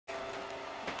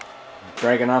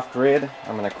Dragging off grid,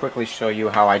 I'm going to quickly show you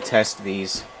how I test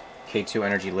these K2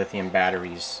 Energy lithium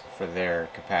batteries for their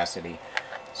capacity.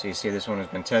 So you see this one has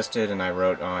been tested, and I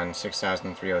wrote on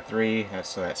 6303,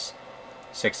 that's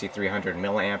 6300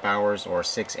 milliamp hours or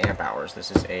 6 amp hours.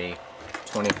 This is a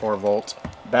 24 volt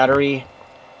battery,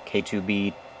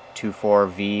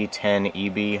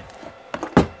 K2B24V10EB,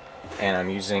 and I'm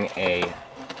using a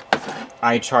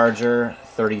iCharger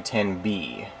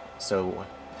 3010B. So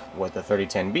what the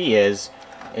 3010B is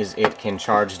it can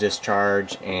charge,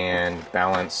 discharge, and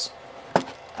balance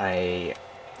a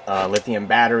lithium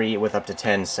battery with up to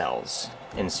 10 cells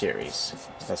in series.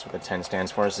 So that's what the 10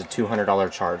 stands for. It's a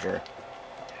 $200 charger.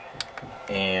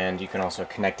 And you can also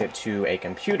connect it to a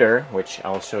computer, which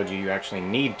I'll show you actually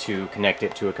need to connect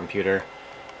it to a computer,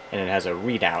 and it has a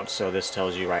readout. So this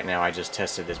tells you right now I just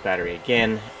tested this battery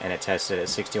again, and it tested at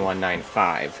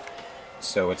 6195.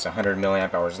 So it's 100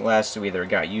 milliamp hours less, so either it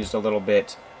got used a little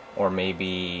bit, or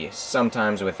maybe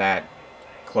sometimes with that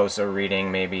closer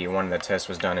reading, maybe one of the tests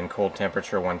was done in cold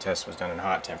temperature, one test was done in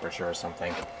hot temperature or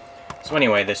something. So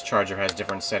anyway, this charger has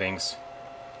different settings.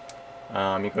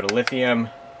 You go to lithium,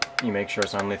 you make sure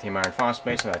it's on lithium iron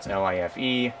phosphate, so that's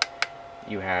LIFE.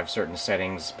 You have certain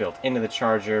settings built into the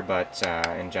charger, but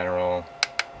in general,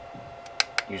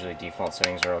 usually default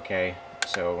settings are okay.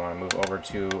 So we want to move over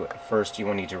to, first you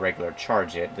will need to regular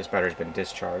charge it. This battery's been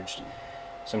discharged.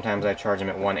 Sometimes I charge them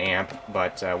at 1 amp,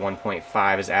 but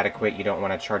 1.5 is adequate. You don't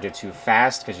want to charge it too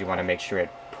fast because you want to make sure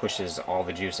it pushes all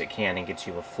the juice it can and gets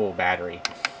you a full battery.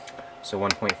 So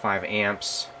 1.5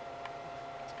 amps,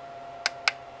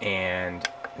 and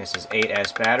this is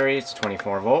 8S battery, it's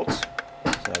 24 volts,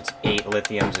 so that's 8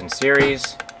 lithiums in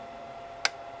series.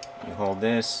 You hold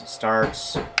this, it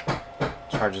starts,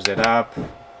 charges it up,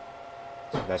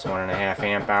 so that's 1.5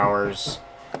 amp hours.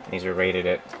 These are rated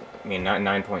at, not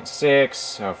 9.6,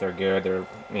 so if they're good, they're,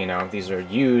 these are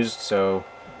used, so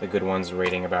the good ones are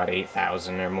rating about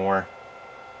 8,000 or more.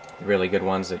 The really good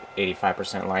ones at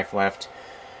 85% life left,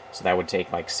 so that would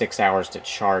take like 6 hours to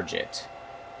charge it.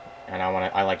 And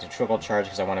I like to trickle charge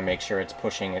because I want to make sure it's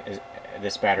pushing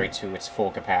this battery to its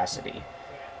full capacity.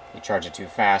 You charge it too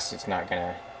fast, it's not going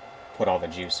to put all the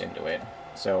juice into it.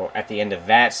 So at the end of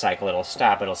that cycle, it'll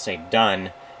stop. It'll say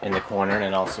done in the corner, and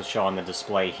it'll also show on the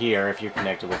display here if you're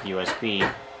connected with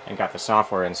USB and got the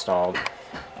software installed.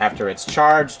 After it's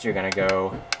charged, you're going to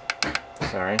go,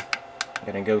 to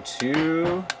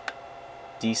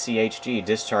DCHG,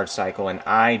 discharge cycle, and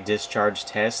I discharge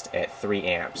test at 3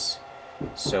 amps.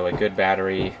 So a good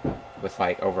battery with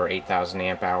like over 8,000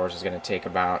 amp hours is going to take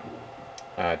about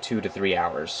 2 to 3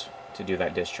 hours to do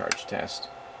that discharge test.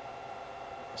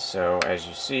 So as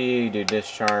you see, you do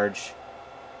discharge,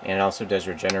 and it also does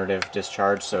regenerative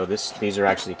discharge. So these are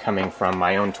actually coming from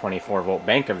my own 24 volt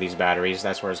bank of these batteries.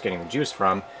 That's where it's getting the juice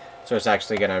from. So it's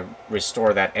actually going to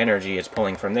restore that energy it's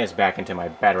pulling from this back into my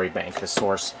battery bank, the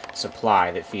source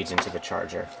supply that feeds into the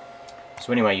charger.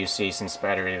 So anyway, you see, since the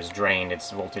battery was drained, its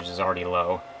voltage is already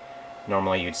low.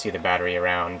 Normally you'd see the battery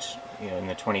around in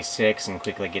the 26 and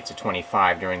quickly get to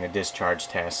 25 during the discharge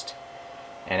test.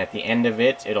 And at the end of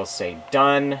it, it'll say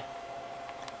done,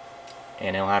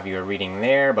 and it'll have your reading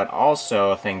there. But also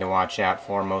a thing to watch out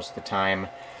for, most of the time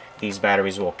these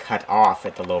batteries will cut off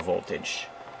at the low voltage,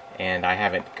 and I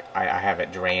have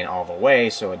it drain all the way,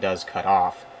 so it does cut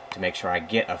off to make sure I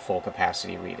get a full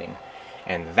capacity reading.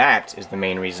 And that is the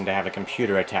main reason to have a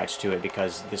computer attached to it,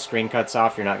 because the screen cuts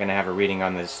off, you're not going to have a reading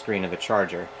on the screen of the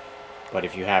charger. But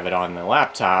if you have it on the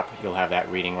laptop, you'll have that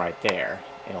reading right there.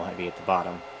 It'll be at the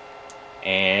bottom.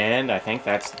 And I think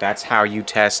that's how you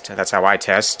test, that's how I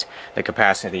test the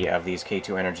capacity of these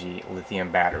K2 Energy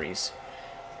lithium batteries.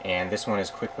 And this one is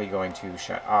quickly going to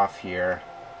shut off here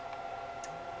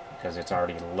because it's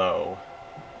already low.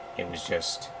 It was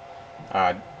just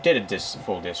did a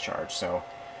full discharge, so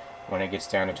when it gets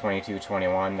down to 22,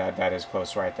 21, that is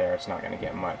close right there. It's not going to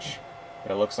get much.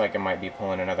 But it looks like it might be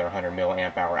pulling another 100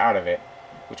 milliamp hour out of it,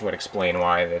 which would explain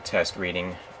why the test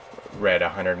reading read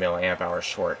 100 milliamp hours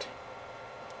short.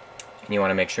 And you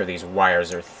want to make sure these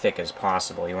wires are thick as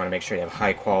possible. You want to make sure you have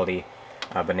high quality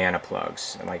banana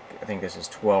plugs. Like, I think this is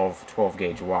 12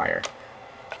 gauge wire.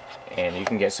 And you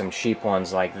can get some cheap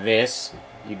ones like this.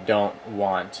 You don't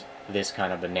want this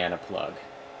kind of banana plug.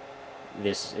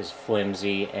 This is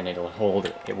flimsy, and it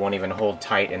won't even hold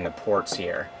tight in the ports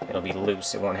here. It'll be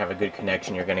loose. It won't have a good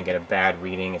connection. You're going to get a bad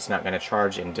reading. It's not going to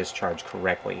charge and discharge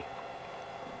correctly.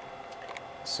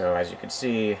 So as you can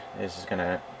see, it is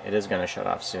going to shut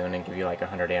off soon and give you like a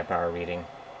 100 amp hour reading.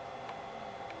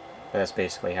 But that's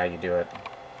basically how you do it.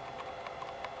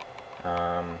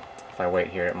 If I wait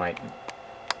here, it might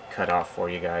cut off for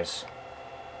you guys.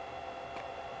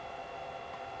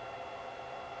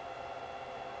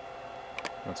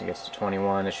 Once it gets to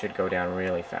 21, it should go down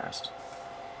really fast.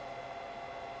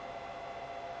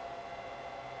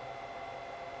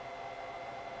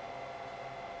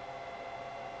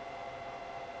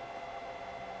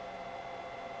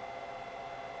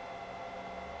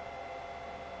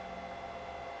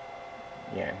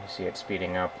 Yeah, you see it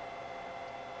speeding up.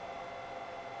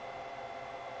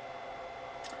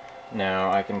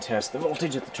 Now I can test the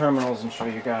voltage at the terminals and show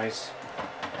you guys.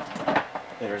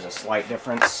 There's a slight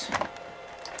difference.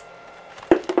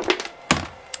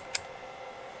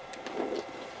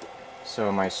 So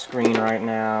my screen right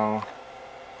now,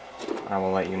 I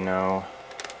will let you know.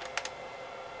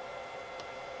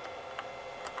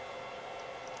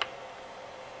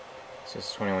 This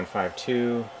is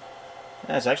 21.52.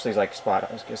 That's actually like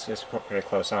spot. It's just pretty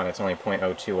close on. It's only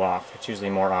 0.02 off. It's usually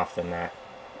more off than that.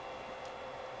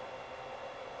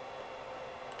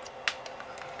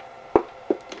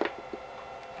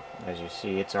 As you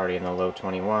see, it's already in the low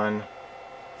 21.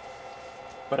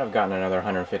 But I've gotten another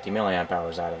 150 milliamp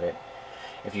hours out of it.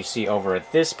 If you see over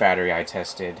at this battery I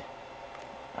tested,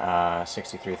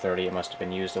 6330, it must have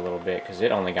been used a little bit because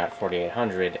it only got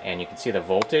 4800, and you can see the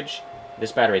voltage.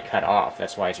 This battery cut off.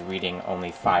 That's why it's reading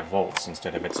only 5 volts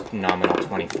instead of its nominal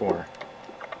 24.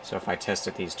 So if I test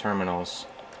at these terminals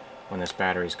when this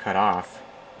battery's cut off,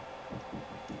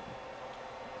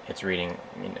 it's reading,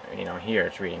 you know, here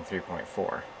it's reading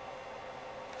 3.4.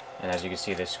 And as you can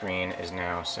see, this screen is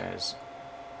now says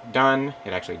done.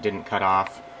 It actually didn't cut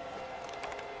off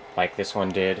like this one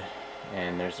did,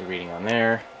 and there's the reading on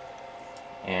there.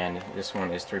 And this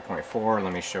one is 3.4.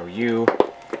 Let me show you.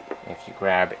 If you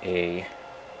grab a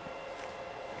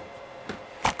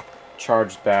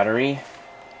charged battery,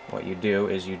 what you do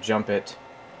is you jump it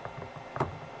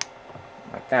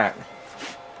like that,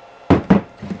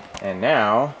 and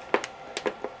now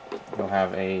you'll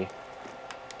have a,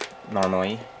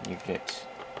 normally you get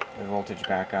the voltage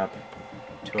back up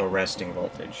to a resting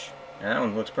voltage. And that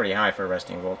one looks pretty high for a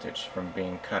resting voltage from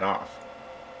being cut off.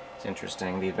 It's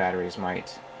interesting, these batteries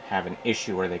might have an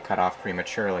issue where they cut off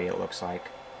prematurely, it looks like.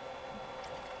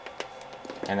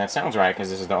 And that sounds right, because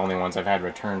this is the only ones I've had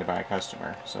returned by a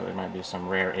customer, so there might be some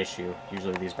rare issue.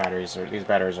 Usually these batteries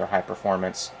are high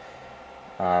performance,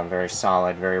 very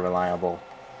solid, very reliable,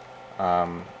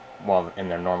 well, in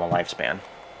their normal lifespan.